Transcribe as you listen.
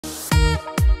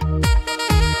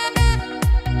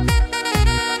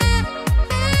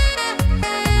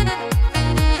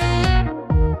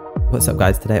What's up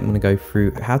guys, today I'm going to go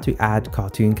through how to add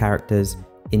cartoon characters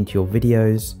into your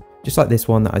videos, just like this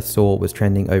one that I saw was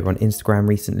trending over on Instagram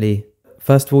recently.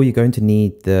 First of all, you're going to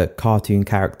need the cartoon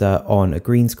character on a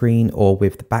green screen or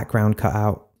with the background cut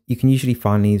out. You can usually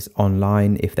find these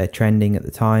online if they're trending at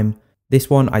the time. This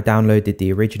one I downloaded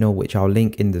the original, which I'll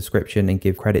link in the description and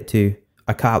give credit to.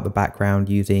 I cut out the background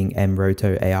using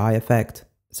mRoto AI effect.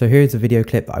 So here's a video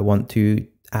clip that I want to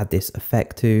add this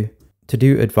effect to. To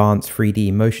do advanced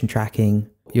 3D motion tracking,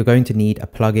 you're going to need a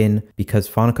plugin because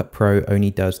Final Cut Pro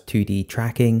only does 2D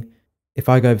tracking. If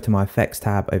I go over to my effects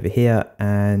tab over here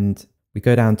and we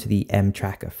go down to the M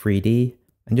Tracker 3D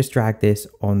and just drag this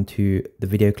onto the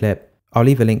video clip, I'll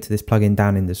leave a link to this plugin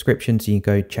down in the description so you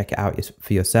can go check it out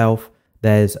for yourself.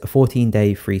 There's a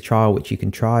 14-day free trial which you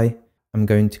can try. I'm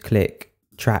going to click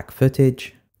track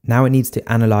footage. Now it needs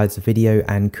to analyze the video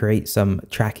and create some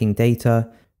tracking data.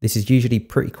 This is usually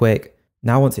pretty quick.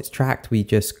 Now once it's tracked, we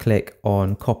just click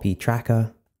on copy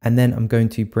tracker, and then I'm going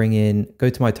to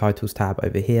go to my titles tab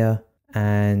over here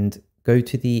and go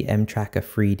to the M Tracker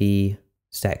 3D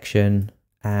section.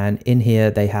 And in here,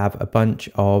 they have a bunch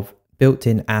of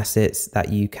built-in assets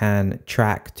that you can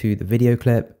track to the video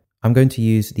clip. I'm going to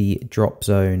use the drop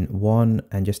zone 1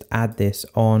 and just add this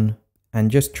on and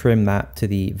just trim that to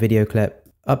the video clip.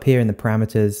 Up here in the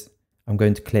parameters, I'm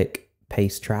going to click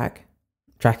paste track.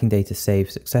 Tracking data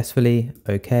saved successfully.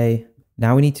 Okay.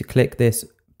 Now we need to click this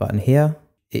button here.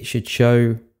 It should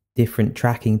show different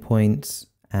tracking points,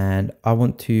 and I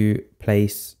want to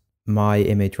place my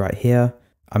image right here.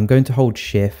 I'm going to hold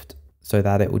shift so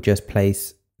that it will just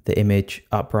place the image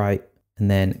upright, and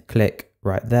then click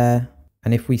right there.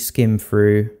 And if we skim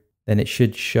through, then it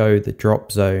should show the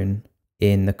drop zone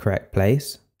in the correct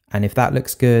place. And if that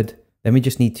looks good, then we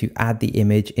just need to add the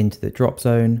image into the drop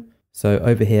zone. So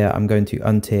over here, I'm going to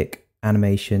untick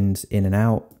animations in and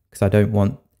out because I don't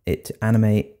want it to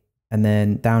animate. And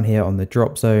then down here on the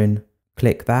drop zone,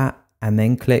 click that and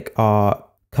then click our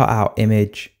cutout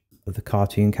image of the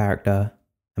cartoon character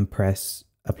and press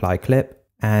apply clip.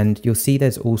 And you'll see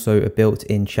there's also a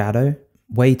built-in shadow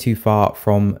way too far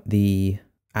from the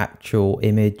actual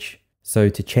image. So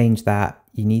to change that,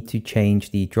 you need to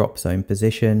change the drop zone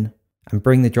position and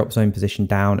bring the drop zone position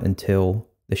down until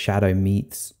the shadow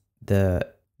meets the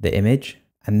image.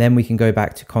 And then we can go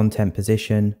back to content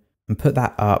position and put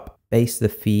that up, base the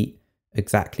feet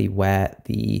exactly where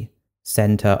the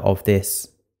center of this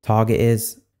target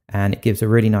is, and it gives a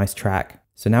really nice track.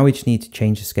 So now we just need to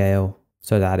change the scale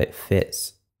so that it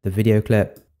fits the video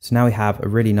clip. So now we have a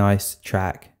really nice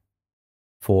track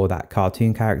for that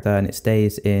cartoon character, and it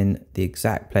stays in the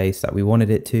exact place that we wanted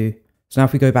it to. So now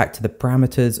if we go back to the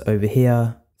parameters over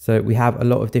here, so we have a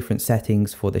lot of different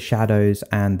settings for the shadows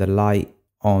and the light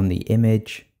on the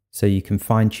image. So you can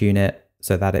fine tune it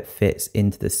so that it fits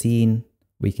into the scene.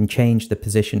 We can change the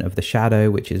position of the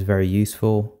shadow, which is very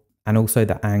useful, and also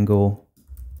the angle.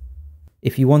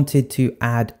 If you wanted to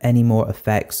add any more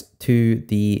effects to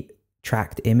the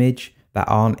tracked image that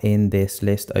aren't in this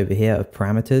list over here of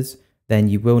parameters, then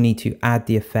you will need to add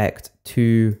the effect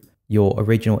to your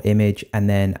original image and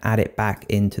then add it back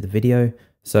into the video.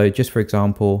 So just for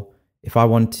example, if I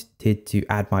wanted to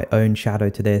add my own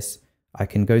shadow to this, I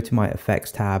can go to my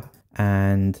effects tab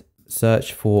and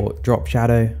search for drop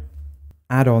shadow,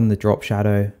 add on the drop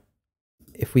shadow.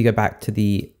 If we go back to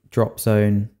the drop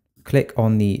zone, click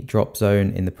on the drop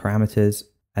zone in the parameters,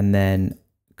 and then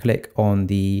click on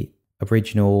the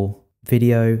original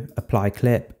video, apply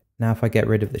clip. Now if I get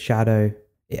rid of the shadow,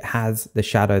 it has the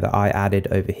shadow that I added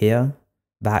over here.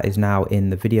 That is now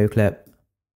in the video clip.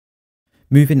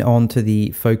 Moving on to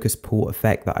the focus pull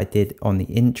effect that I did on the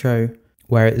intro,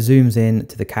 where it zooms in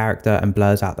to the character and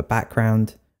blurs out the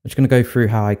background. I'm just going to go through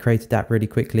how I created that really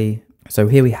quickly. So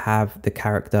here we have the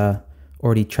character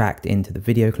already tracked into the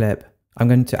video clip. I'm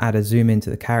going to add a zoom into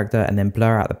the character and then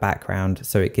blur out the background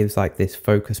so it gives like this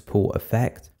focus pull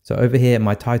effect. So over here in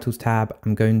my titles tab,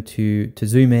 I'm going to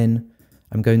zoom in.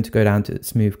 I'm going to go down to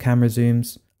smooth camera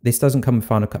zooms. This doesn't come with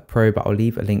Final Cut Pro, but I'll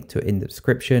leave a link to it in the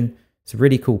description. It's a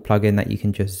really cool plugin that you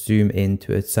can just zoom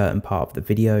into a certain part of the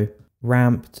video.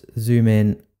 Ramped, zoom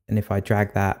in, and if I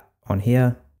drag that on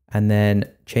here and then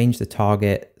change the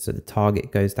target, so the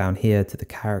target goes down here to the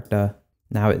character.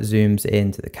 Now it zooms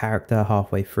into the character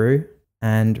halfway through.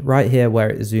 And right here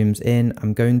where it zooms in,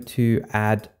 I'm going to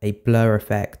add a blur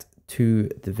effect to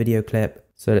the video clip.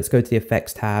 So let's go to the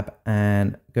effects tab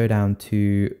and go down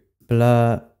to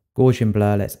blur, Gaussian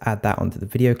blur. Let's add that onto the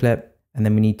video clip. And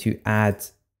then we need to add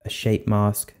a shape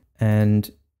mask, and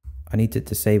I need to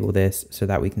disable this so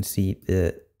that we can see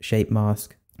the shape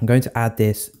mask. I'm going to add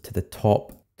this to the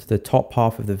top to the top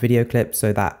half of the video clip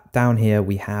so that down here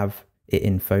we have it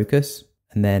in focus.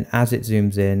 And then as it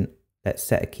zooms in, let's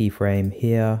set a keyframe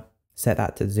here, set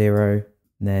that to 0.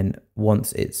 And then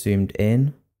once it's zoomed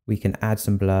in, we can add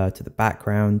some blur to the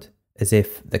background as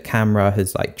if the camera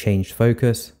has like changed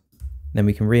focus. Then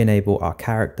we can re-enable our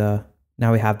character.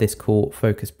 Now we have this cool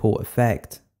focus port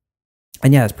effect.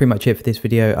 And yeah, that's pretty much it for this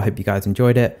video. I hope you guys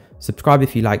enjoyed it. Subscribe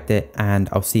if you liked it, and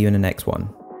I'll see you in the next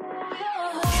one.